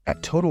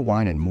At Total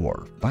Wine &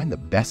 More, find the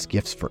best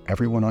gifts for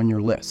everyone on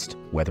your list,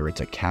 whether it's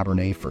a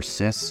Cabernet for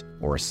sis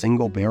or a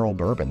single barrel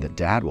bourbon that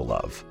Dad will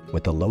love.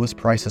 With the lowest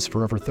prices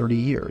for over 30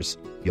 years,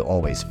 you'll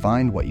always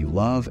find what you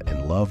love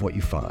and love what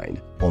you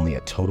find. Only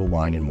at Total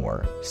Wine &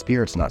 More.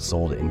 Spirits not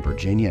sold in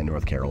Virginia and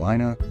North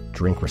Carolina.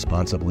 Drink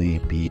responsibly.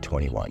 Be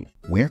 21.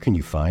 Where can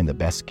you find the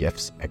best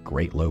gifts at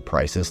great low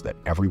prices that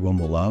everyone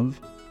will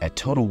love? At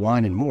Total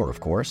Wine & More,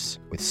 of course.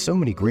 With so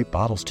many great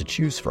bottles to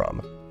choose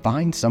from.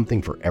 Find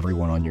something for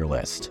everyone on your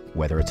list,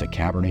 whether it's a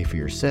Cabernet for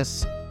your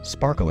sis,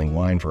 sparkling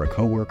wine for a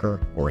coworker,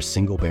 or a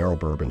single barrel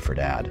bourbon for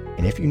Dad.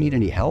 And if you need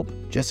any help,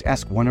 just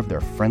ask one of their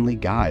friendly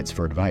guides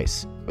for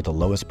advice. With the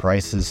lowest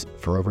prices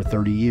for over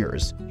 30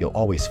 years, you'll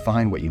always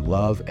find what you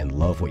love and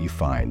love what you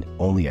find.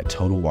 Only at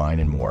Total Wine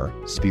 & More.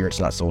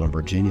 Spirits not sold in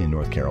Virginia and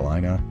North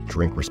Carolina.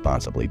 Drink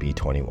responsibly. Be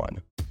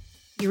 21.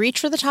 You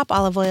reach for the top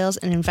olive oils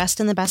and invest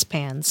in the best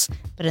pans.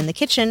 But in the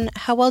kitchen,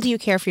 how well do you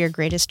care for your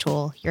greatest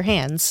tool, your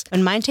hands?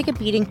 When mine take a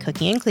beating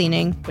cooking and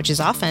cleaning, which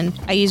is often,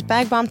 I use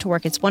Bag Balm to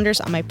work its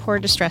wonders on my poor,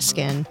 distressed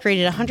skin.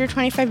 Created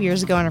 125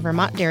 years ago on a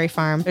Vermont dairy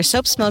farm, their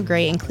soaps smell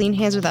great and clean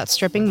hands without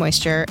stripping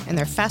moisture, and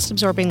their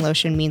fast-absorbing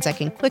lotion means I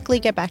can quickly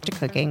get back to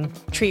cooking.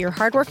 Treat your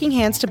hardworking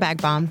hands to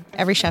Bag Balm,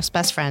 every chef's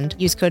best friend.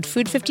 Use code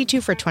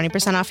FOOD52 for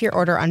 20% off your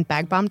order on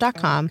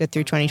bagbalm.com. Good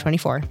through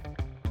 2024.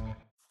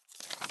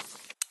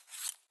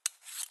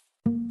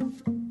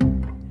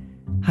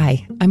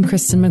 Hi, I'm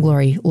Kristen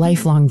McGlory,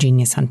 lifelong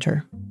genius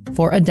hunter.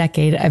 For a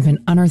decade, I've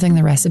been unearthing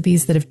the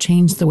recipes that have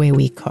changed the way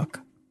we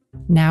cook.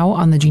 Now,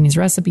 on the Genius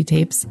Recipe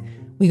Tapes,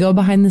 we go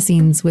behind the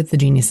scenes with the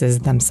geniuses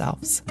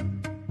themselves.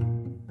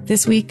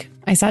 This week,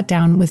 I sat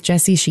down with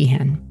Jessie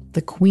Sheehan,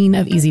 the queen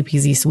of easy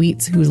peasy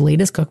sweets, whose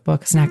latest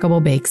cookbook,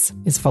 Snackable Bakes,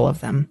 is full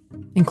of them,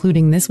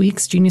 including this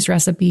week's genius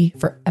recipe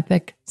for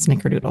epic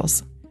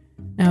snickerdoodles.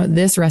 Now,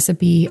 this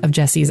recipe of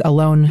Jessie's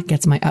alone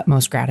gets my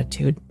utmost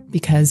gratitude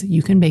because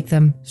you can bake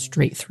them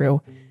straight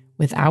through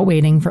without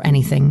waiting for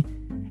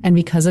anything. And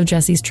because of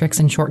Jessie's tricks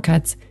and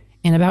shortcuts,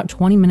 in about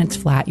 20 minutes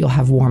flat, you'll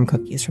have warm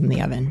cookies from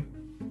the oven.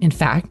 In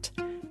fact,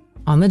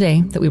 on the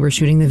day that we were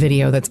shooting the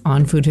video that's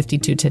on Food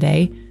 52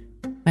 today,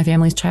 my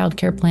family's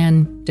childcare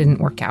plan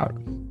didn't work out.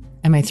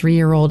 And my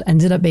 3-year-old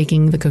ended up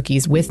baking the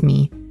cookies with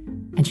me,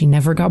 and she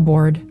never got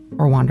bored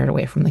or wandered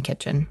away from the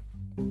kitchen.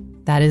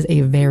 That is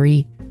a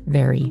very,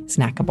 very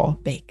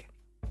snackable bake.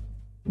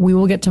 We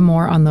will get to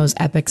more on those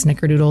epic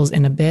snickerdoodles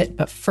in a bit,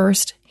 but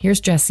first, here's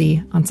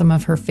Jessie on some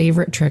of her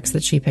favorite tricks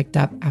that she picked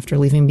up after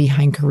leaving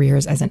behind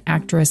careers as an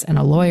actress and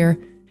a lawyer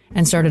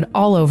and started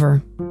all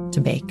over to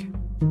bake.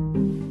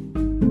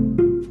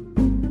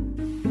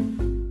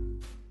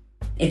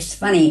 It's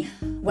funny,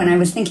 when I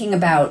was thinking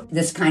about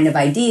this kind of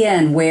idea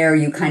and where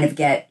you kind of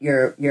get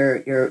your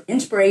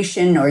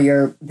inspiration or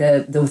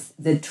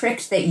the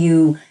tricks that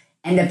you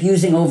end up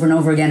using over and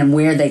over again and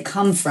where they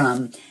come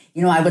from,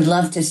 you know, I would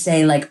love to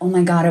say like, oh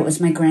my God, it was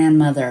my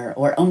grandmother,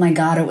 or oh my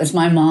God, it was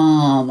my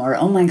mom, or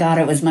oh my God,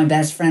 it was my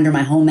best friend or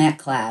my home ec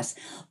class.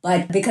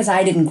 But because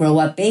I didn't grow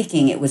up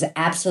baking, it was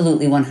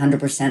absolutely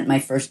 100% my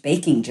first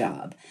baking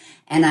job.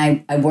 And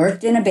I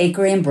worked in a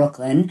bakery in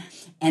Brooklyn,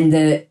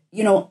 and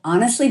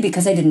honestly,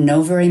 because I didn't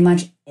know very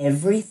much,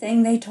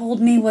 everything they told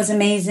me was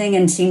amazing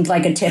and seemed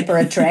like a tip or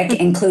a trick,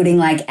 including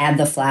like add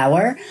the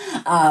flour.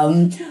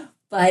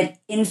 But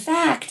in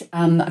fact,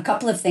 a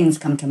couple of things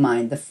come to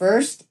mind. The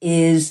first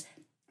is,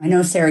 I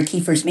know Sarah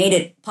Kiefer's made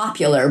it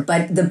popular,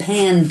 but the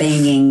pan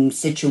banging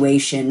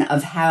situation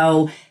of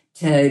how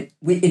to,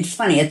 it's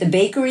funny, at the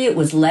bakery, it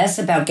was less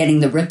about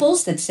getting the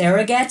ripples that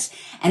Sarah gets,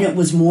 and it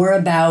was more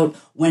about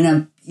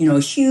when a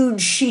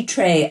huge sheet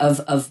tray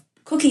of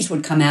cookies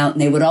would come out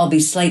and they would all be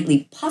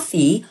slightly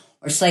puffy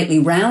or slightly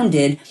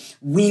rounded,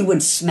 we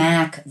would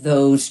smack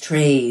those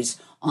trays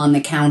on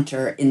the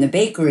counter in the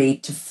bakery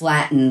to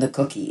flatten the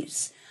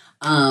cookies.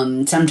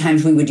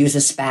 Sometimes we would use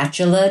a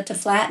spatula to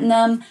flatten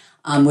them,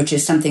 which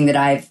is something that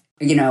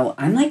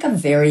I'm like a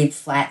very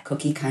flat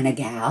cookie kind of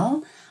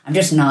gal. I'm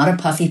just not a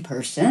puffy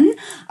person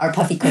or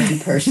puffy cookie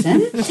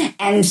person.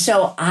 And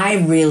so I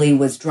really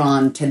was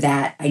drawn to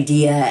that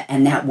idea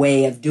and that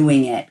way of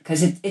doing it.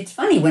 Because it's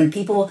funny when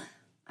people,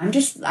 I'm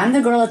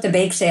the girl at the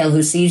bake sale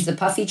who sees the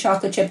puffy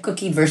chocolate chip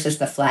cookie versus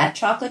the flat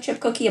chocolate chip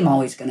cookie. I'm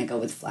always going to go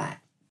with flat.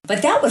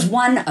 But that was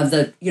one of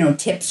the,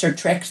 tips or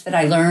tricks that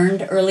I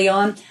learned early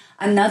on.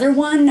 Another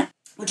one,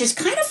 which is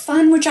kind of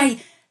fun, which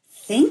I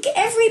think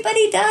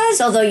everybody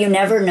does, although you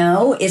never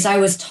know, is I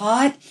was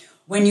taught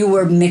when you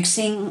were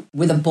mixing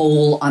with a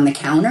bowl on the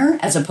counter,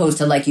 as opposed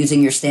to like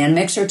using your stand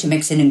mixer to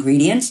mix in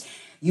ingredients,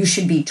 you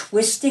should be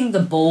twisting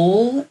the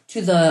bowl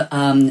to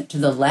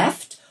the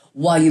left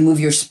while you move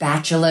your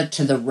spatula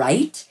to the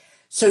right.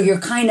 So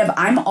you're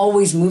I'm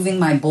always moving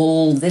my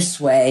bowl this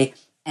way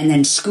and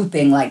then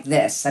scooping like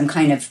this. I'm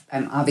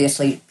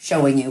obviously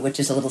showing you, which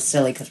is a little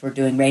silly because we're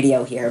doing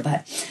radio here,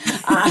 but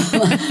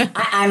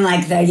I'm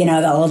like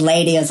the old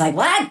lady is like,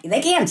 what? They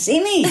can't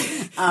see me.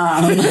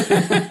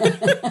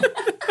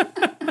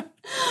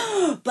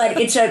 But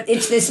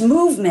it's this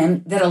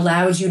movement that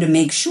allows you to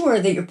make sure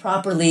that you're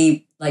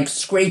properly like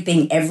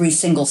scraping every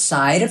single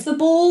side of the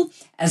bowl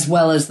as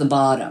well as the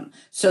bottom.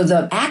 So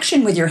the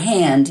action with your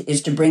hand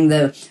is to bring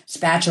the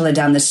spatula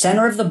down the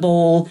center of the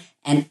bowl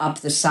and up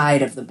the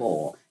side of the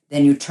bowl.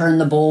 Then you turn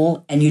the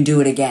bowl and you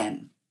do it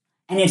again.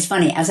 And it's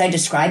funny, as I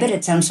describe it,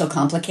 it sounds so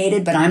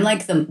complicated, but I'm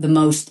like the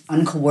most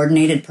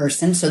uncoordinated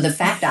person. So the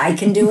fact I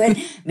can do it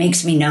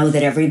makes me know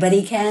that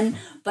everybody can.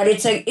 But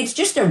it's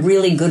just a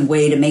really good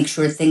way to make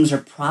sure things are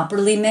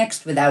properly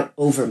mixed without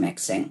over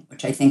mixing,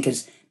 which I think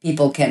is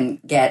people can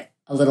get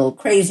a little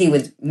crazy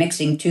with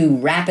mixing too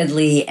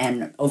rapidly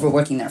and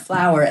overworking their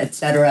flour,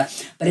 etc.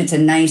 But it's a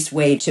nice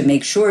way to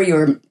make sure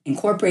you're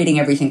incorporating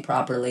everything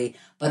properly,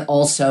 but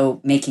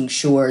also making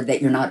sure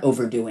that you're not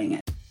overdoing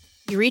it.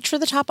 You reach for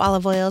the top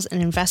olive oils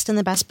and invest in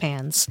the best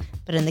pans.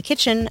 But in the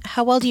kitchen,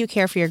 how well do you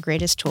care for your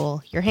greatest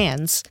tool, your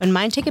hands? When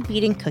mine take a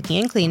beating cooking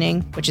and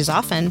cleaning, which is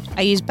often,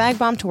 I use Bag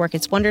Balm to work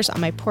its wonders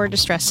on my poor,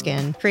 distressed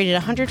skin. Created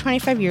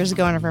 125 years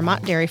ago on a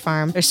Vermont dairy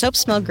farm, their soaps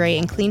smell great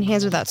and clean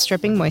hands without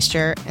stripping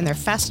moisture, and their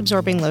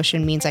fast-absorbing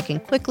lotion means I can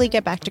quickly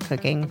get back to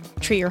cooking.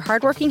 Treat your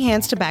hardworking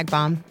hands to Bag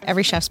Balm,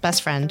 every chef's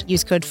best friend.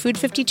 Use code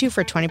FOOD52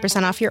 for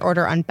 20% off your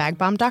order on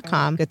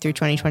bagbalm.com, good through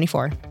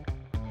 2024.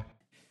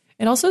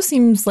 It also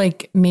seems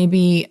like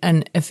maybe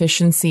an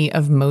efficiency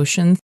of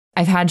motion.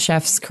 I've had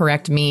chefs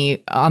correct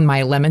me on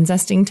my lemon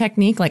zesting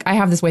technique. Like I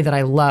have this way that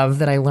I love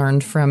that I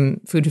learned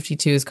from Food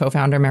 52's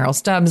co-founder, Meryl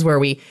Stubbs, where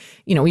we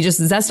just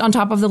zest on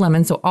top of the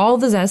lemon. So all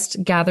the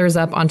zest gathers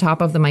up on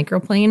top of the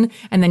microplane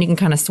and then you can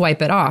kind of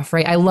swipe it off,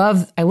 right? I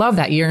love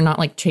that you're not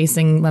like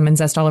chasing lemon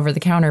zest all over the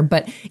counter.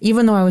 But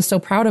even though I was so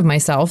proud of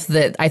myself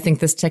that I think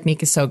this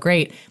technique is so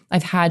great,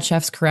 I've had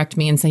chefs correct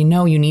me and say,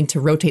 no, you need to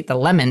rotate the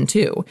lemon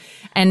too.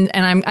 And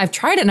I've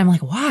tried it and I'm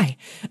like, why?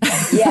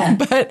 Yeah.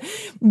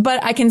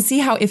 But I can see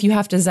how if you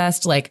have to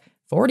zest like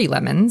 40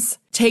 lemons,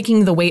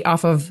 taking the weight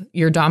off of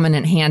your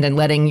dominant hand and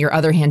letting your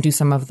other hand do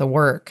some of the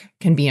work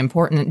can be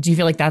important. Do you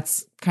feel like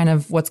that's kind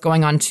of what's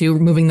going on too,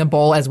 moving the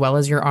bowl as well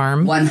as your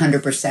arm?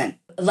 100%.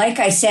 Like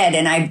I said,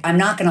 and I'm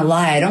not going to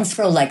lie, I don't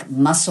throw like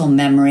muscle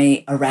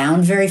memory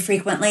around very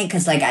frequently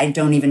because like I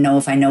don't even know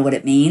if I know what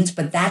it means,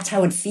 but that's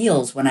how it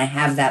feels when I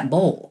have that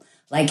bowl.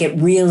 Like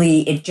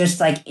it just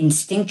like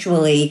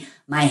instinctually,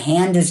 my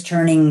hand is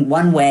turning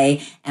one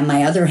way and my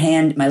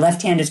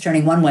left hand is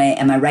turning one way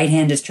and my right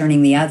hand is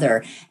turning the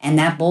other. And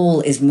that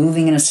bowl is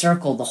moving in a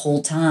circle the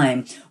whole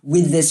time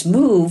with this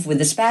move with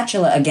the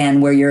spatula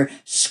again, where you're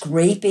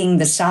scraping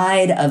the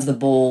side of the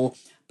bowl,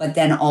 but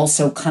then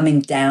also coming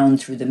down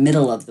through the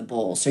middle of the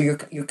bowl. So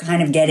you're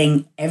kind of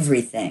getting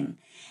everything.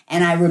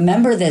 And I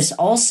remember this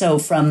also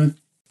from,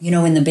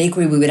 in the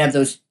bakery, we would have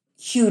those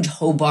huge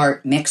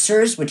Hobart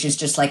mixers, which is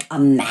just like a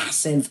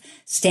massive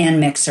stand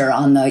mixer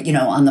on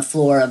the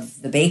floor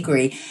of the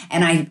bakery.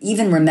 And I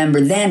even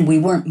remember then we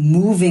weren't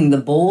moving the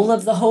bowl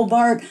of the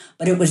Hobart,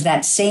 but it was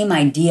that same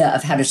idea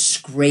of how to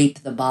scrape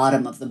the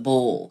bottom of the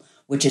bowl,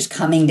 which is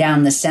coming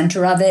down the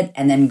center of it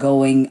and then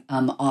going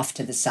off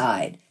to the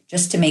side,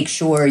 just to make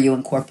sure you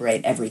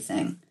incorporate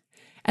everything.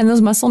 And those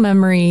muscle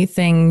memory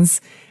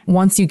things,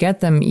 once you get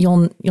them,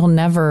 you'll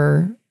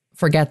never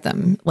forget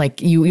them. Like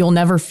you'll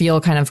never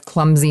feel kind of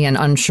clumsy and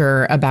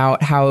unsure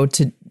about how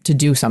to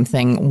do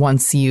something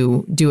once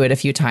you do it a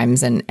few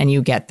times and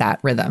you get that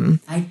rhythm.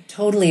 I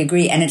totally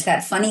agree. And it's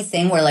that funny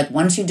thing where like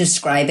once you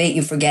describe it,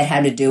 you forget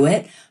how to do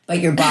it, but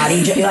your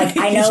body, like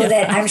I know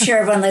that I'm sure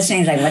everyone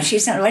listening is like, what's she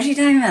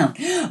talking about?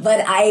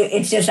 But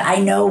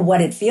I know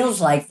what it feels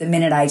like the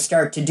minute I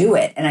start to do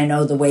it. And I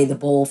know the way the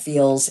bowl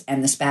feels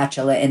and the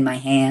spatula in my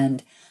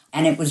hand.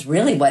 And it was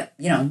really what,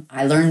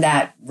 I learned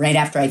that right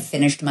after I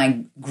finished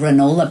my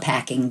granola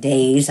packing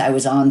days. I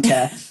was on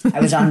to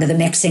the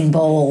mixing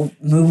bowl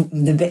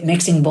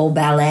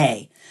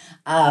ballet.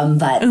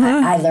 But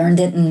I learned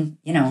it and,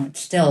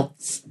 it's still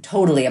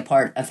totally a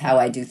part of how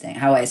I do things,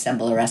 how I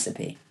assemble a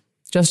recipe.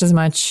 Just as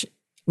much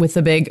with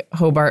the big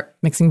Hobart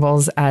mixing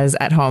bowls as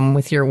at home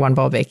with your one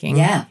bowl baking.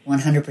 Yeah,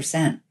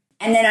 100%.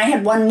 And then I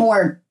had one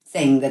more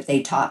thing that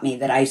they taught me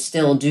that I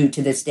still do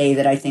to this day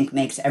that I think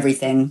makes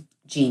everything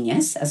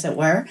genius, as it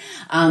were,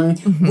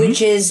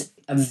 which is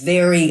a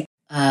very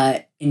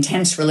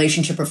intense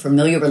relationship or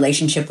familiar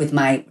relationship with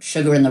my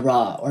sugar in the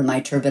raw or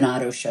my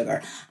turbinado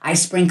sugar. I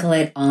sprinkle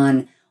it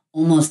on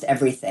almost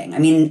everything. I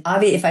mean,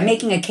 obviously, if I'm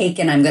making a cake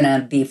and I'm going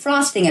to be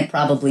frosting it,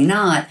 probably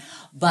not,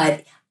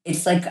 but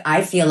it's like,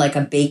 I feel like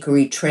a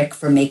bakery trick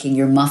for making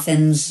your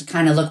muffins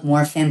kind of look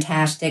more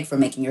fantastic, for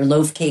making your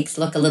loaf cakes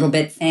look a little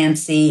bit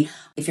fancy.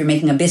 If you're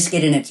making a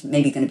biscuit and it's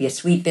maybe going to be a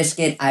sweet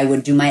biscuit, I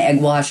would do my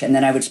egg wash and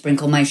then I would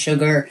sprinkle my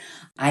sugar.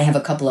 I have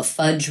a couple of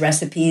fudge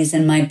recipes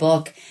in my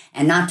book.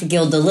 And not to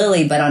gild the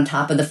lily, but on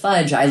top of the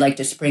fudge, I like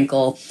to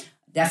sprinkle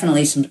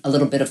definitely a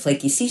little bit of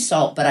flaky sea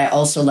salt, but I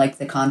also like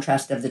the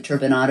contrast of the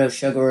turbinado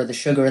sugar or the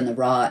sugar in the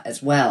raw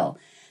as well.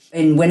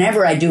 And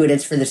whenever I do it,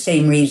 it's for the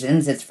same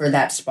reasons. It's for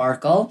that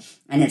sparkle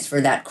and it's for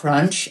that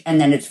crunch.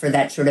 And then it's for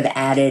that sort of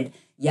added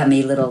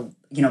yummy little,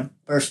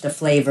 burst of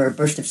flavor,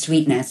 burst of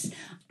sweetness.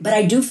 But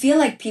I do feel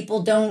like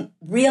people don't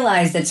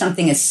realize that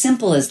something as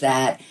simple as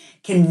that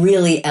can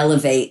really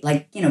elevate.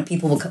 Like, you know,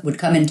 people would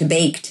come into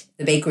Baked,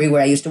 the bakery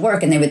where I used to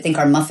work, and they would think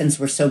our muffins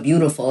were so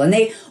beautiful. And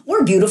they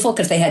were beautiful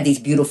because they had these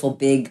beautiful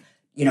big,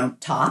 you know,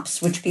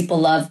 tops, which people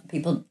love.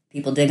 People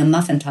dig a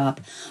muffin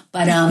top.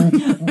 But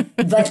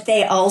but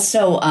they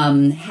also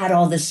had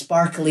all this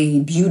sparkly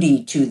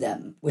beauty to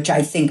them, which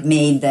I think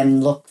made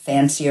them look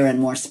fancier and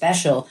more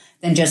special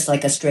than just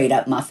like a straight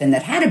up muffin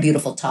that had a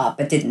beautiful top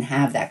but didn't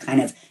have that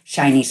kind of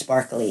shiny,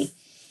 sparkly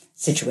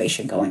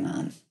situation going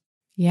on.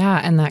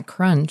 Yeah, and that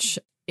crunch,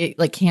 it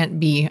like can't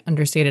be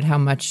understated how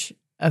much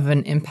of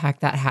an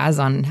impact that has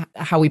on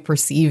how we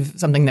perceive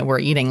something that we're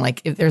eating.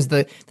 Like if there's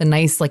the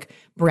nice like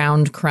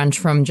browned crunch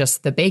from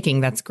just the baking,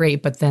 that's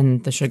great, but then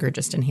the sugar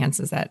just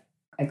enhances that.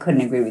 I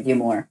couldn't agree with you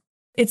more.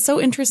 It's so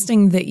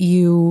interesting that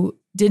you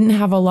didn't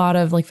have a lot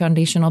of like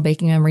foundational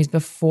baking memories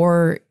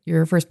before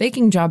your first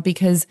baking job,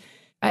 because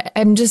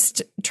I'm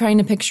just trying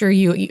to picture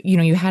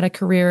you had a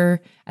career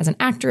as an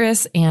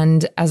actress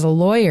and as a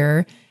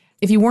lawyer.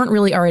 If you weren't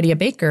really already a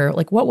baker,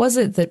 like what was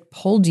it that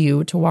pulled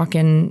you to walk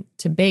in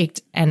to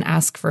Baked and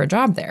ask for a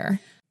job there?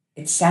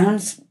 It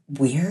sounds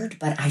weird,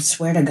 but I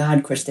swear to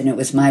God, Kristen, it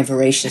was my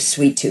voracious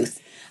sweet tooth.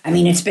 I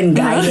mean, it's been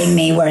guiding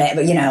me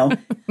where, you know,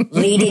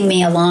 leading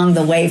me along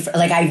the way.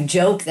 Like I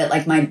joke that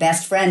like my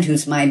best friend,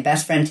 who's my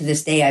best friend to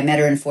this day, I met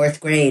her in 4th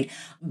grade.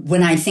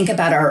 When I think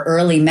about our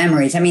early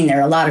memories, I mean, there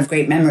are a lot of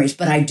great memories,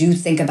 but I do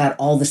think about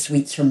all the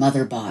sweets her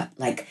mother bought,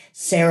 like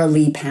Sara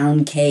Lee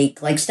pound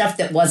cake, like stuff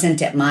that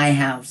wasn't at my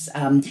house.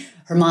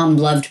 Her mom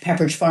loved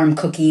Pepperidge Farm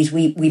cookies.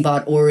 We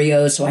bought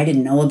Oreos, so I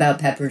didn't know about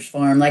Pepperidge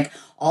Farm. Like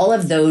all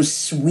of those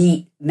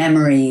sweet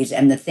memories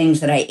and the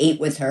things that I ate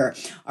with her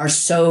are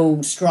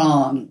so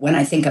strong when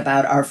I think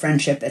about our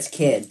friendship as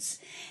kids.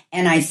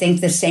 And I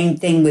think the same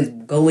thing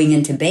with going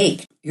into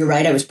Baked. You're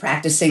right, I was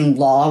practicing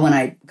law when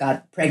I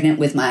got pregnant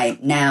with my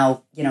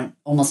now, you know,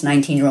 almost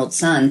 19-year-old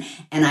son.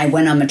 And I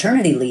went on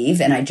maternity leave,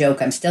 and I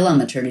joke I'm still on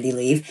maternity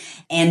leave.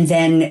 And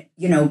then,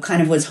 you know,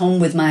 kind of was home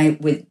with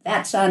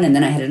that son. And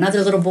then I had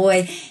another little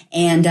boy.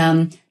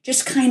 And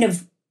just kind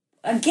of,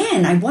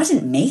 again, I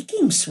wasn't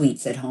making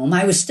sweets at home.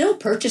 I was still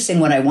purchasing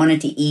what I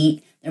wanted to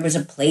eat. There was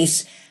a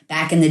place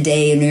back in the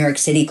day in New York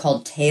City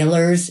called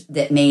Taylor's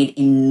that made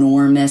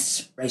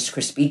enormous Rice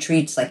Krispie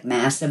treats, like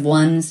massive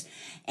ones.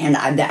 And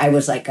I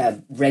was like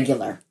a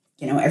regular,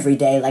 you know, every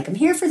day, like I'm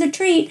here for the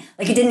treat.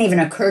 Like it didn't even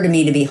occur to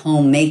me to be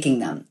home making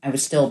them. I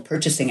was still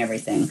purchasing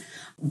everything.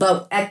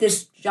 But at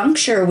this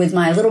juncture with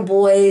my little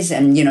boys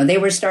and, you know, they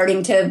were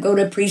starting to go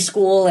to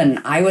preschool and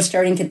I was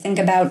starting to think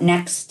about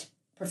next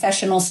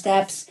professional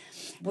steps.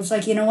 I was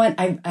like, you know what?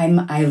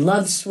 I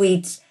love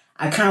sweets.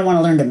 I kind of want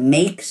to learn to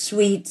make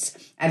sweets.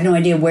 I have no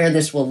idea where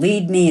this will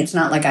lead me. It's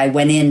not like I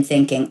went in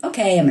thinking,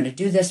 okay, I'm going to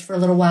do this for a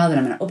little while, then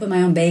I'm going to open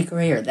my own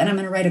bakery, or then I'm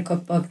going to write a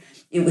cookbook.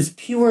 It was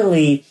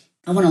purely,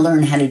 I want to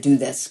learn how to do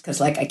this because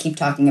like I keep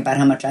talking about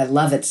how much I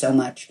love it so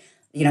much.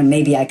 You know,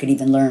 maybe I could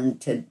even learn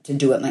to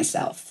do it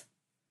myself.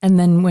 And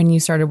then when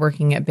you started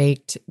working at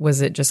Baked,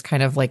 was it just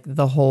kind of like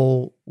the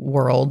whole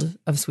world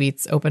of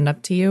sweets opened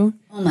up to you?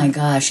 Oh my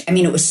gosh. I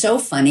mean, it was so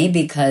funny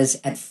because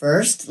at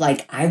first,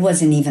 like I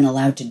wasn't even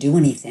allowed to do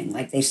anything.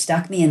 Like they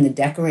stuck me in the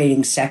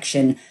decorating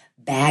section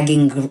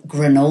bagging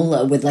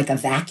granola with like a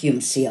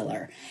vacuum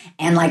sealer.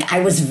 And like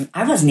I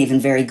wasn't even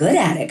very good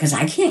at it because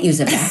I can't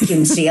use a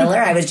vacuum sealer.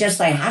 I was just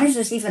like, how does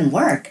this even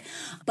work?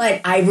 But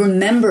I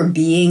remember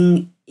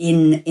being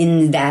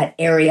in that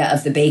area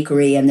of the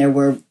bakery, and there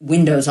were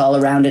windows all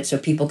around it so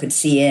people could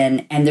see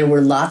in, and there were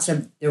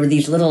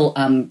these little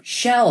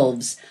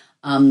shelves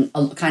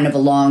kind of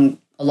along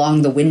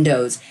the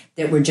windows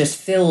that were just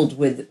filled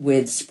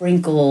with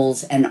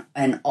sprinkles and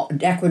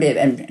decorative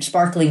and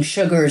sparkling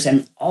sugars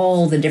and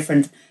all the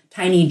different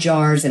tiny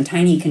jars and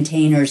tiny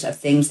containers of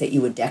things that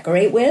you would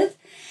decorate with.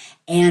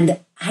 And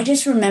I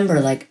just remember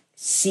like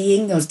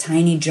seeing those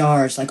tiny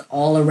jars like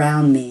all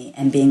around me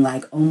and being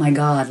like, oh my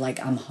God, like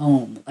I'm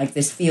home. Like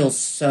this feels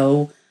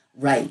so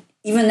right.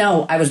 Even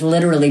though I was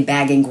literally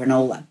bagging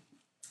granola.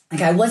 Like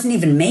I wasn't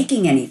even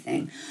making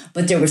anything,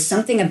 but there was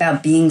something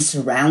about being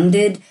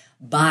surrounded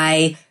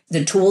by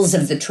the tools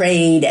of the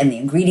trade and the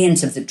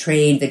ingredients of the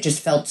trade that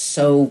just felt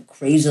so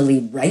crazily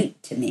right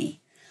to me.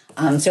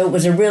 So it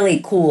was a really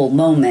cool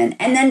moment.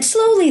 And then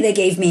slowly they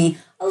gave me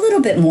a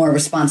little bit more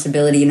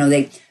responsibility. You know,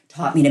 they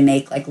taught me to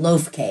make like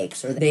loaf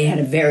cakes, or they had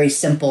a very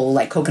simple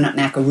like coconut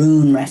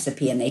macaroon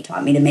recipe and they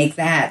taught me to make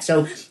that.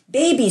 So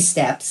baby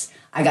steps,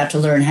 I got to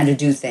learn how to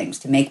do things,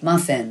 to make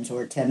muffins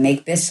or to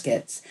make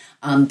biscuits.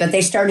 But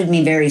they started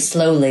me very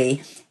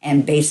slowly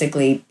and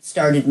basically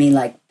started me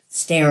like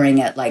staring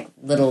at like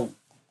little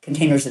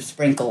containers of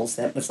sprinkles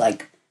that was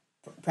like,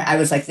 I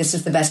was like, this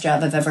is the best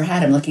job I've ever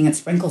had. I'm looking at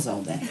sprinkles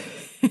all day.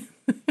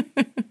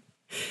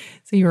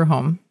 So you were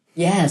home.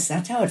 Yes,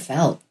 that's how it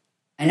felt.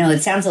 I know it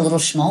sounds a little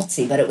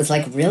schmaltzy, but it was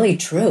like really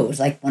true. It was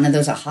like one of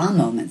those aha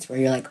moments where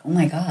you're like, oh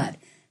my God,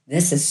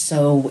 this is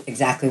so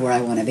exactly where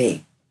I want to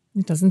be.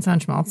 It doesn't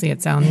sound schmaltzy.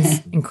 It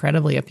sounds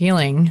incredibly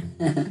appealing.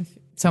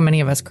 So many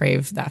of us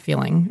crave that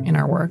feeling in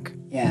our work.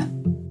 Yeah.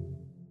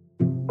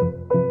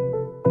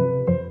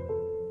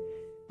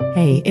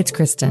 Hey, it's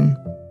Kristen.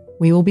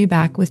 We will be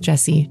back with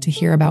Jessie to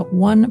hear about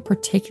one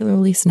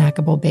particularly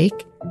snackable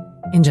bake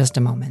in just a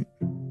moment.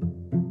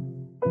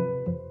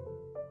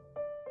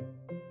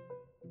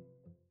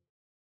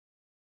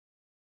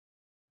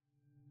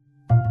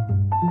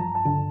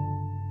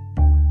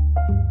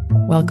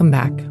 Welcome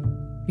back.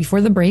 Before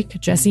the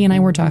break, Jessie and I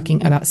were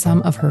talking about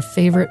some of her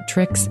favorite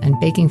tricks and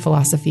baking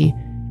philosophy,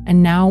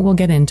 and now we'll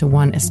get into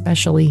one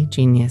especially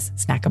genius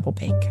snackable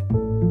bake.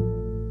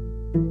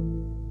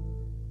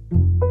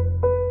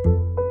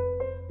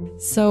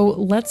 So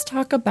let's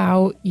talk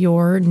about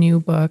your new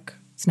book,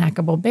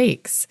 Snackable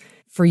Bakes.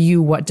 For you,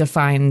 what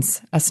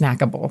defines a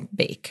snackable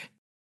bake?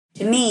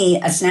 To me,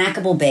 a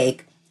snackable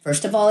bake,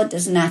 first of all, it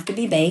doesn't have to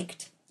be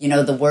baked. You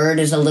know, the word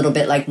is a little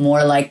bit like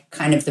more like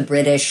kind of the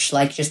British,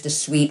 like just a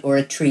sweet or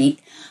a treat.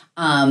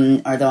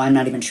 Although I'm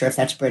not even sure if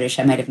that's British.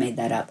 I might have made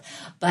that up.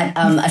 But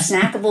a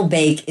snackable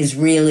bake is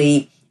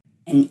really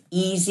an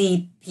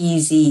easy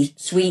peasy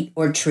sweet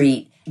or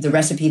treat, the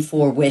recipe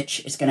for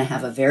which is going to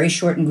have a very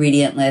short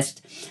ingredient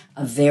list,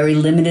 a very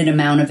limited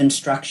amount of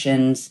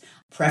instructions.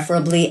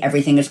 Preferably,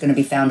 everything is going to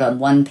be found on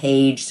one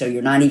page, so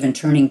you're not even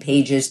turning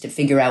pages to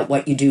figure out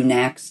what you do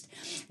next.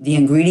 The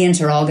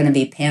ingredients are all going to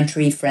be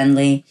pantry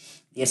friendly.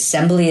 The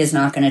assembly is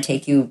not going to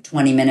take you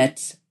 20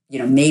 minutes. You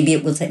know, maybe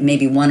it will take,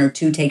 maybe one or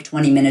two take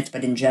 20 minutes,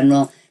 but in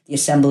general, the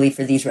assembly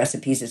for these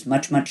recipes is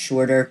much, much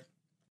shorter.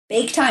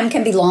 Bake time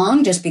can be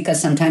long just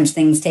because sometimes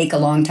things take a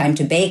long time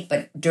to bake,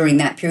 but during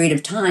that period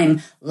of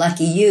time,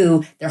 lucky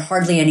you, there are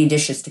hardly any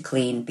dishes to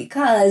clean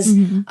because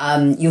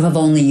you have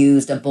only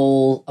used a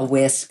bowl, a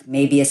whisk,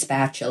 maybe a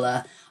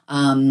spatula.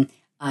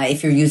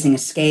 If you're using a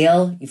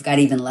scale, you've got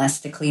even less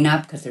to clean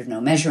up because there's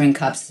no measuring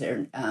cups,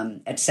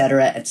 et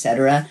cetera, et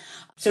cetera.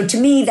 So to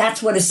me,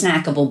 that's what a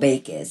snackable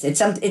bake is.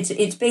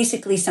 It's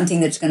basically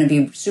something that's going to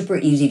be super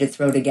easy to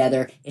throw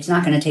together. It's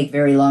not going to take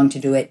very long to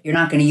do it. You're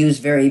not going to use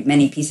very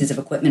many pieces of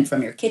equipment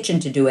from your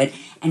kitchen to do it.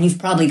 And you've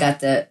probably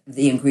got the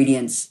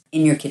ingredients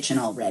in your kitchen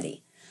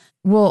already.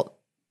 Well,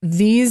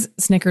 these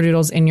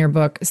snickerdoodles in your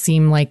book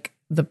seem like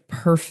the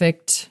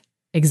perfect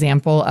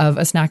example of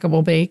a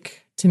snackable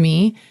bake to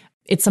me.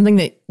 It's something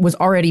that was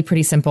already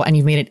pretty simple, and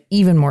you've made it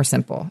even more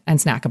simple and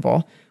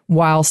snackable,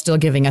 while still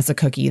giving us a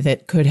cookie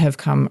that could have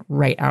come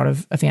right out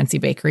of a fancy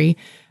bakery.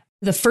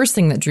 The first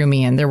thing that drew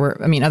me in,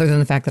 other than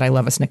the fact that I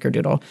love a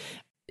snickerdoodle,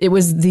 it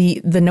was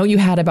the note you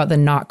had about the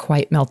not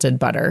quite melted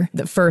butter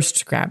that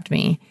first grabbed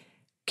me.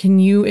 Can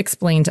you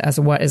explain to us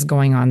what is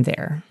going on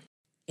there?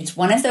 It's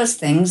one of those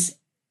things,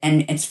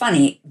 and it's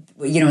funny,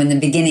 in the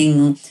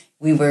beginning,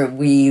 we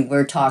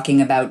were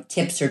talking about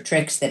tips or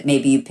tricks that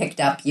maybe you picked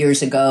up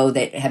years ago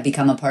that have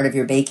become a part of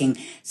your baking.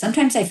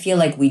 Sometimes I feel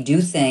like we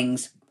do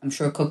things, I'm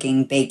sure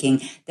cooking,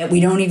 baking, that we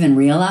don't even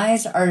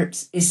realize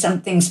is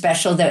something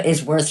special that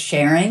is worth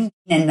sharing.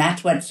 And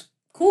that's what's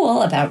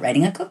cool about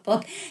writing a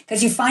cookbook,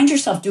 because you find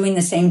yourself doing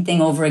the same thing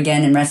over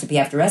again in recipe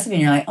after recipe.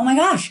 And you're like, oh my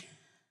gosh,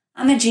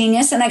 I'm a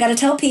genius and I got to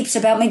tell peeps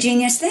about my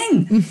genius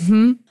thing.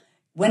 Mm-hmm.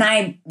 When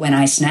I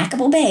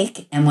snackable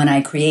bake and when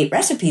I create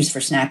recipes for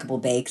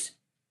snackable bakes,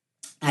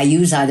 I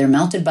use either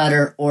melted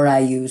butter or I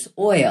use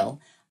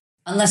oil.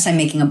 Unless I'm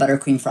making a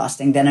buttercream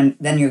frosting,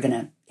 then you're going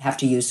to have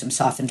to use some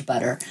softened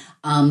butter.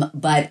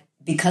 But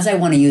because I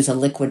want to use a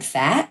liquid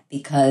fat,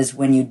 because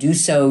when you do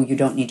so, you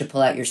don't need to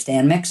pull out your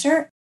stand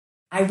mixer,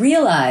 I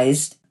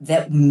realized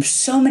that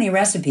so many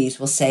recipes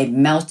will say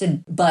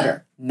melted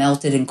butter,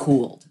 melted and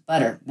cooled,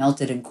 butter,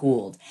 melted and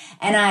cooled.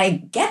 And I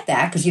get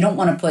that because you don't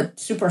want to put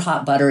super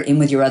hot butter in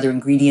with your other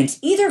ingredients,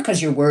 either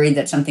because you're worried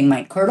that something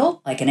might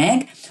curdle, like an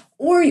egg,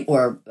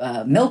 or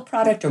milk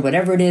product or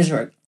whatever it is.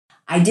 Or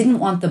I didn't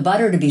want the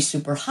butter to be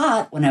super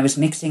hot when I was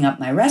mixing up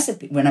my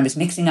recipe, when I was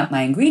mixing up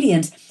my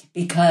ingredients,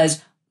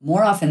 because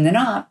more often than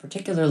not,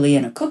 particularly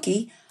in a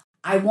cookie,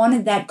 I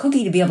wanted that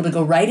cookie to be able to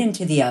go right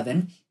into the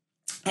oven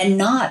and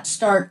not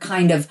start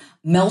kind of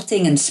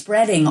melting and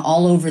spreading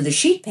all over the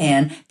sheet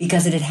pan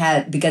because it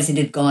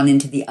had gone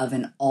into the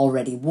oven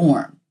already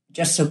warm.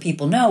 Just so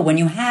people know, when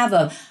you have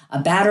a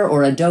batter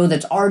or a dough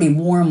that's already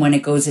warm when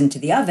it goes into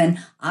the oven,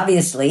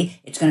 obviously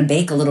it's going to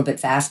bake a little bit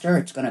faster,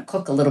 it's going to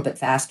cook a little bit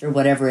faster,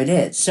 whatever it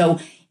is. So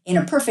in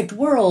a perfect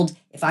world,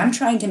 if I'm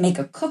trying to make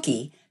a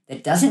cookie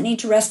that doesn't need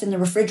to rest in the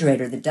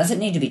refrigerator, that doesn't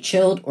need to be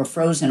chilled or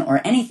frozen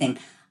or anything,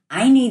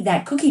 I need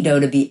that cookie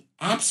dough to be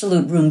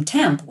absolute room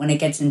temp when it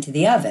gets into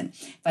the oven.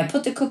 If I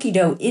put the cookie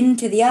dough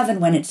into the oven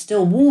when it's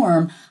still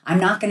warm, I'm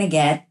not going to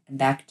get,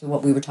 back to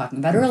what we were talking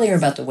about earlier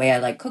about the way I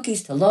like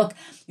cookies to look,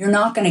 you're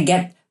not going to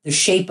get the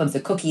shape of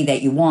the cookie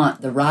that you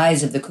want, the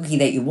rise of the cookie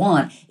that you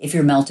want, if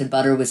your melted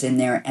butter was in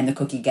there and the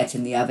cookie gets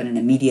in the oven and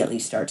immediately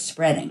starts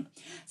spreading.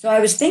 So I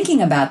was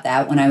thinking about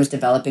that when I was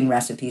developing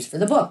recipes for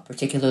the book,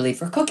 particularly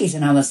for cookies.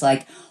 And I was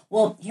like,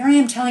 well, here I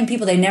am telling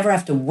people they never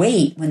have to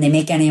wait when they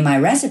make any of my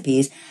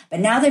recipes, but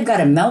now they've got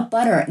to melt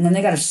butter and then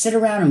they got to sit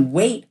around and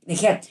wait. They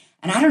can't.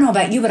 And I don't know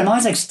about you, but I'm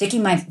always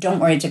like don't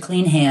worry, it's a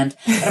clean hand,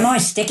 but I'm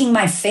always sticking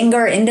my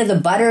finger into the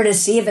butter to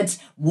see if it's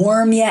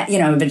warm yet,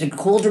 if it's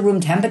cool to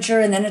room temperature,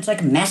 and then it's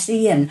like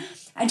messy. And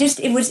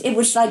it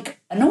was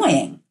like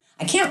annoying.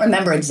 I can't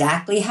remember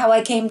exactly how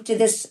I came to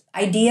this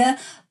idea,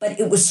 but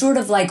it was sort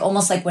of like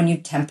almost like when you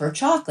temper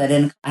chocolate.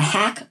 And a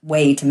hack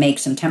way to make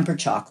some tempered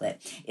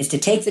chocolate is to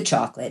take the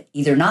chocolate,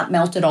 either not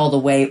melt it all the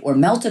way or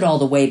melt it all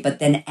the way, but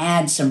then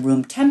add some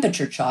room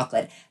temperature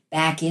chocolate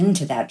back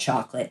into that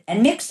chocolate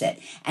and mix it.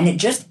 And it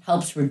just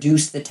helps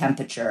reduce the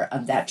temperature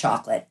of that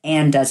chocolate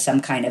and does some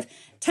kind of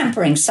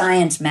tempering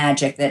science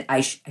magic that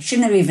I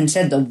shouldn't have even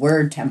said the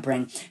word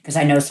tempering because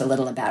I know so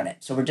little about it.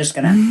 So we're just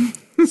going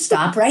to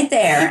stop right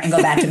there and go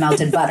back to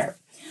melted butter.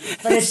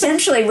 But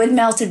essentially with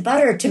melted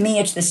butter, to me,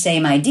 it's the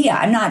same idea.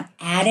 I'm not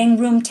adding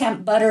room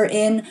temp butter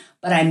in,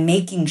 but I'm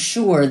making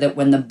sure that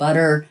when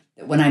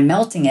I'm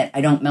melting it,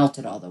 I don't melt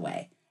it all the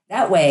way.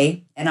 That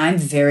way, and I'm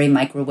very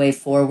microwave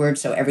forward,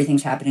 so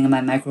everything's happening in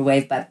my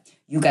microwave, but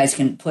you guys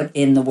can put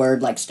in the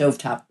word like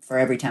stovetop for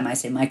every time I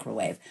say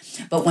microwave.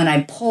 But when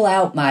I pull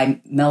out my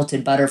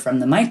melted butter from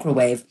the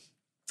microwave,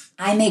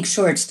 I make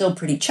sure it's still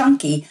pretty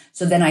chunky,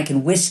 so then I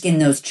can whisk in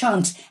those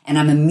chunks, and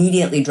I'm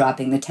immediately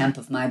dropping the temp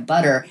of my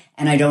butter,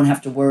 and I don't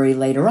have to worry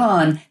later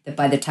on that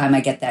by the time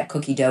I get that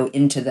cookie dough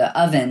into the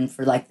oven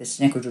for like the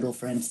snickerdoodle,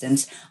 for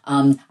instance,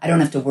 I don't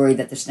have to worry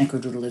that the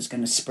snickerdoodle is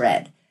going to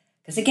spread.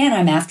 Because again,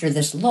 I'm after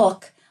this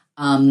look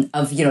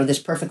of, this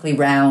perfectly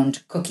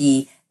round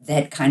cookie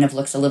that kind of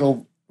looks a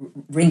little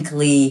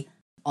wrinkly,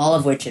 all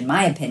of which, in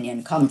my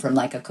opinion, come from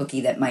like a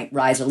cookie that might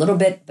rise a little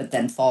bit, but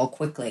then fall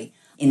quickly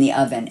in the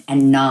oven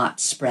and not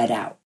spread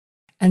out.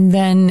 And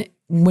then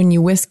when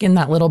you whisk in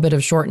that little bit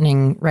of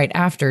shortening right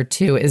after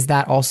too, is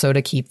that also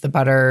to keep the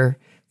butter,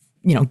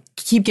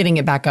 keep getting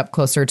it back up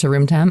closer to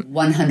room temp?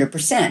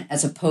 100%,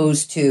 as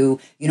opposed to,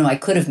 I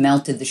could have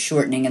melted the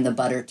shortening and the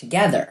butter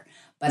together.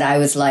 But I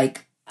was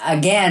like,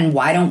 again,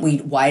 why don't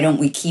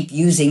we keep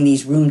using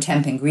these room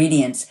temp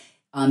ingredients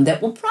that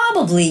will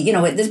probably,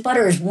 this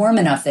butter is warm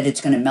enough that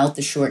it's going to melt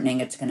the shortening.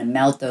 It's going to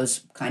melt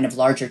those kind of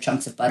larger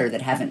chunks of butter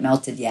that haven't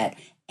melted yet.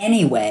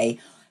 Anyway,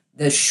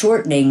 the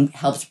shortening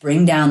helps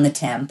bring down the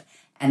temp.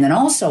 And then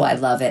also I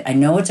love it. I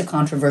know it's a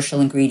controversial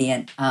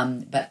ingredient,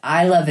 but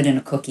I love it in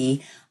a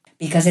cookie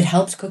because it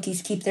helps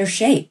cookies keep their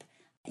shape.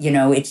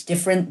 It's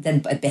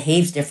it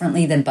behaves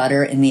differently than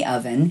butter in the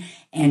oven,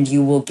 and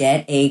you will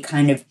get a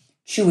kind of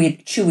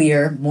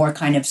chewier, more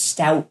kind of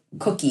stout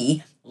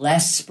cookie,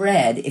 less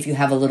spread if you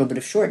have a little bit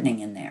of shortening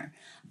in there.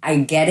 I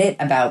get it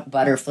about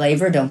butter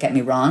flavor. Don't get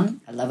me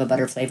wrong. I love a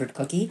butter flavored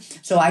cookie.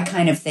 So I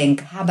kind of think,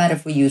 how about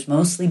if we use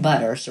mostly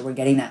butter? So we're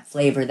getting that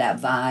flavor,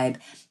 that vibe,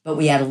 but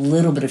we add a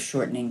little bit of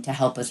shortening to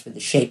help us with the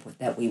shape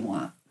that we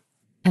want.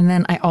 And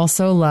then I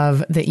also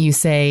love that you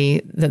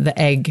say that the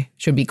egg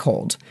should be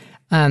cold.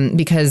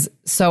 Because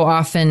so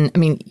often,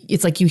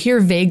 it's like you hear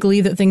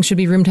vaguely that things should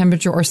be room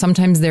temperature, or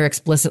sometimes they're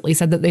explicitly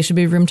said that they should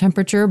be room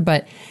temperature.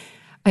 But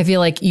I feel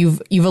like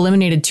you've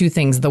eliminated two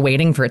things: the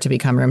waiting for it to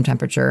become room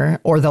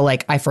temperature, or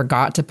the I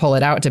forgot to pull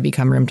it out to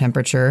become room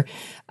temperature.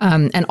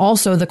 And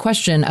also the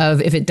question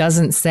of, if it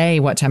doesn't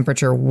say what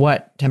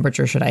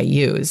temperature should I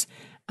use?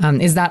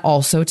 Is that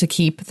also to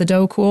keep the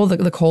dough cool,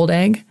 the cold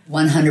egg?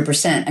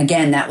 100%.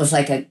 Again, that was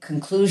like a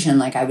conclusion.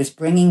 Like I was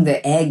bringing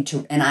the egg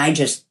to, and I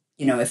just,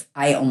 if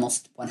I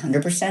almost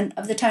 100%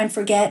 of the time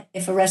forget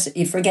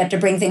to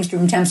bring things to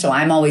room temp. So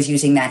I'm always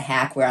using that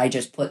hack where I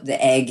just put the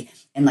egg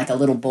in like a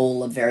little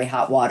bowl of very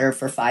hot water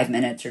for 5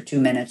 minutes or 2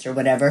 minutes or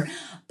whatever.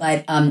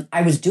 But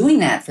I was doing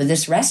that for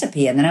this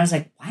recipe. And then I was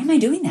like, why am I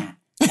doing that?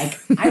 Like,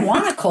 I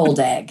want a cold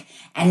egg.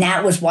 And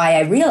that was why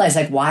I realized,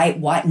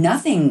 why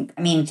nothing.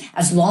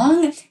 As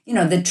long,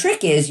 the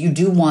trick is you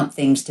do want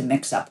things to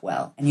mix up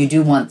well. And you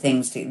do want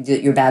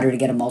your batter to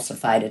get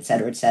emulsified, et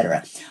cetera, et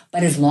cetera.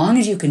 But as long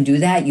as you can do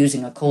that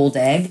using a cold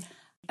egg,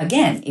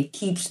 again, it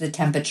keeps the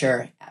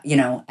temperature,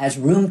 as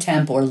room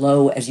temp or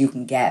low as you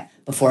can get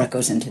before it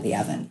goes into the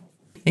oven.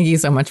 Thank you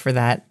so much for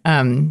that.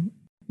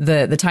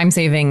 The time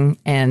saving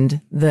and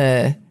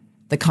the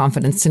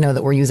confidence to know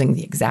that we're using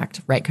the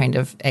exact right kind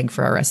of egg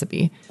for our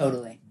recipe.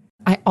 Totally.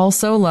 I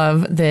also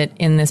love that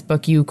in this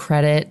book you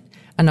credit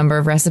a number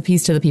of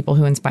recipes to the people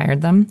who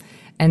inspired them.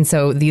 And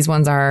so these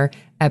ones are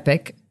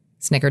epic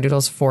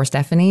snickerdoodles for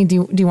Stephanie.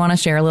 Do you want to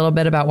share a little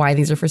bit about why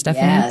these are for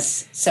Stephanie?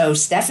 Yes. So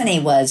Stephanie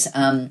was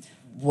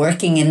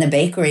working in the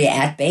bakery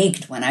at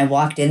Baked when I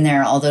walked in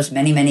there all those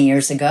many, many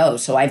years ago.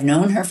 So I've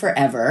known her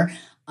forever.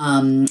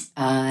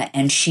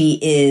 And she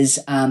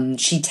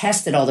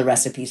tested all the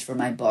recipes for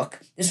my book.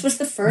 This was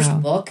the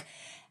first book.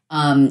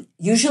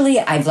 Usually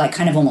I've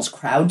kind of almost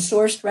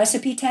crowdsourced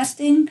recipe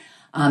testing,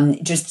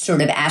 just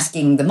sort of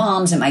asking the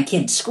moms at my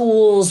kids'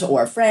 schools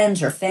or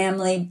friends or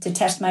family to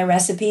test my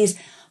recipes.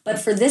 But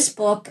for this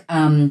book,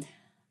 I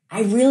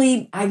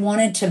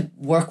wanted to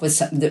work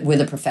with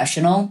a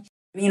professional.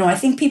 I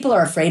think people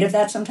are afraid of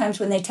that sometimes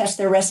when they test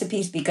their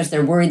recipes because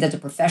they're worried that the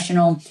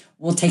professional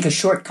will take a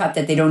shortcut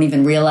that they don't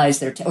even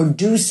realize or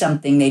do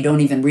something they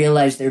don't even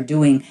realize they're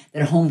doing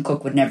that a home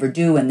cook would never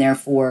do, and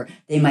therefore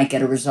they might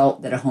get a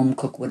result that a home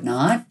cook would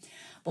not.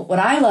 But what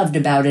I loved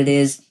about it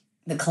is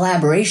the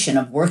collaboration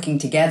of working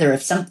together.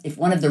 If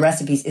one of the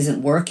recipes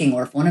isn't working,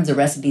 or if one of the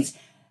recipes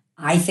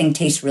I think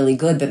tastes really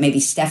good, but maybe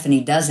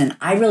Stephanie doesn't,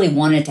 I really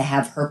wanted to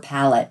have her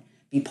palate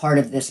be part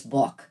of this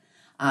book.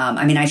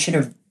 I should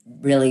have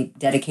really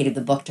dedicated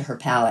the book to her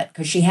palate,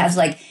 because she has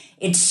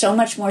it's so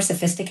much more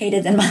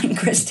sophisticated than mine,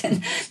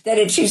 Kristen,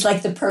 that she's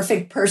like the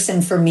perfect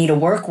person for me to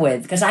work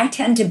with, because I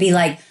tend to be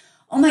like,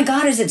 oh my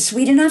God, is it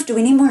sweet enough? Do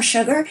we need more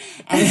sugar?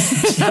 And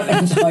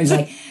Stephanie's always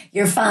like,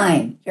 you're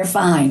fine.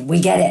 We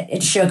get it.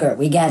 It's sugar.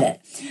 We get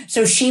it.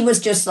 So she was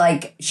just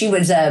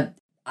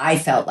I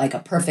felt like a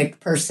perfect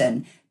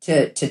person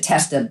to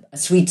test a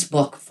sweets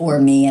book for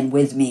me and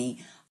with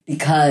me,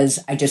 because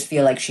I just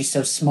feel like she's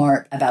so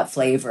smart about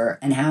flavor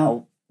and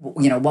how,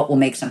 what will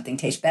make something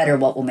taste better,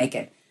 what will make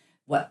it,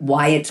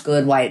 why it's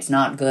good, why it's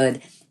not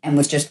good. And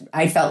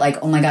I felt like,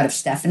 oh my God, if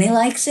Stephanie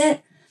likes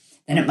it,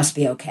 then it must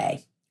be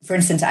okay. For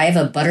instance, I have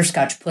a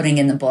butterscotch pudding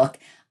in the book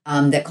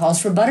that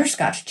calls for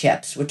butterscotch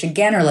chips, which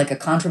again are like a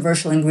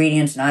controversial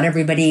ingredient. Not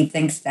everybody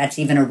thinks that's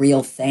even a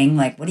real thing.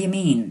 Like, what do you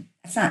mean?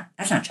 That's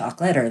not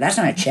chocolate, or that's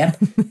not a chip.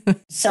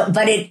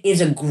 But it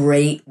is a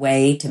great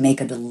way to make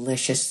a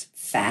delicious,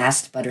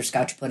 fast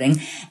butterscotch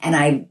pudding. And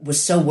I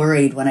was so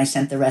worried when I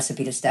sent the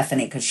recipe to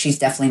Stephanie, because she's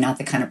definitely not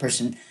the kind of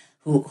person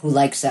who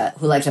likes a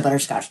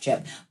butterscotch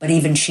chip. But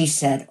even she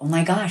said, oh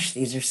my gosh,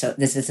 this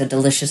is a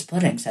delicious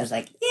pudding. So I was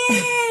like,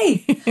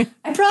 yay!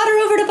 I brought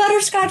her over to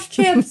butterscotch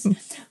chips.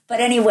 But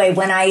anyway,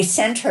 when I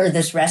sent her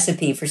this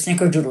recipe for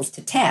snickerdoodles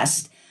to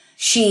test,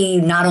 she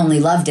not only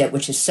loved it,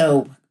 which is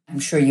so, I'm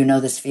sure you know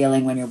this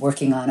feeling when you're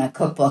working on a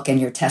cookbook and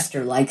your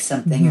tester likes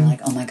something, mm-hmm. You're like,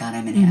 oh my God,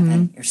 I'm in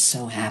heaven. You're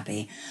so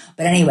happy.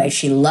 But anyway,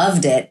 she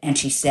loved it. And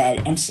she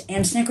said, and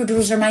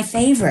snickerdoodles are my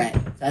favorite.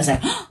 So I was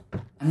like, oh,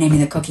 I'm naming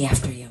the cookie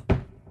after you.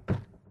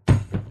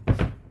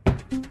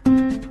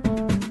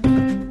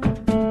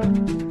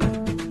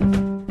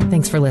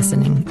 Thanks for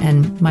listening,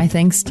 and my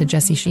thanks to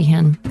Jessie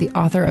Sheehan, the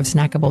author of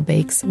Snackable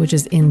Bakes, which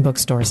is in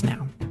bookstores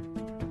now.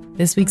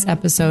 This week's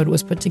episode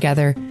was put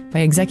together by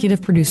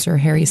executive producer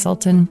Harry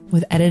Sultan,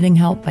 with editing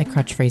help by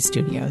Crutchphrase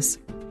Studios.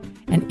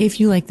 And if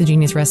you like the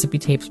Genius Recipe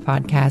Tapes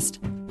podcast,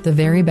 the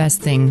very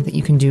best thing that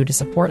you can do to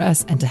support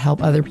us and to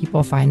help other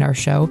people find our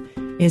show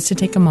is to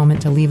take a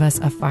moment to leave us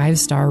a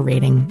 5-star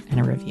rating and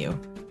a review.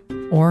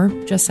 Or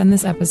just send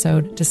this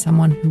episode to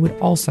someone who would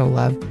also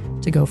love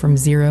to go from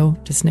zero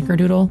to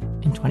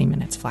snickerdoodle in 20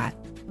 minutes flat.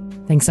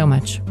 Thanks so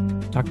much.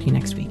 Talk to you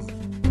next week.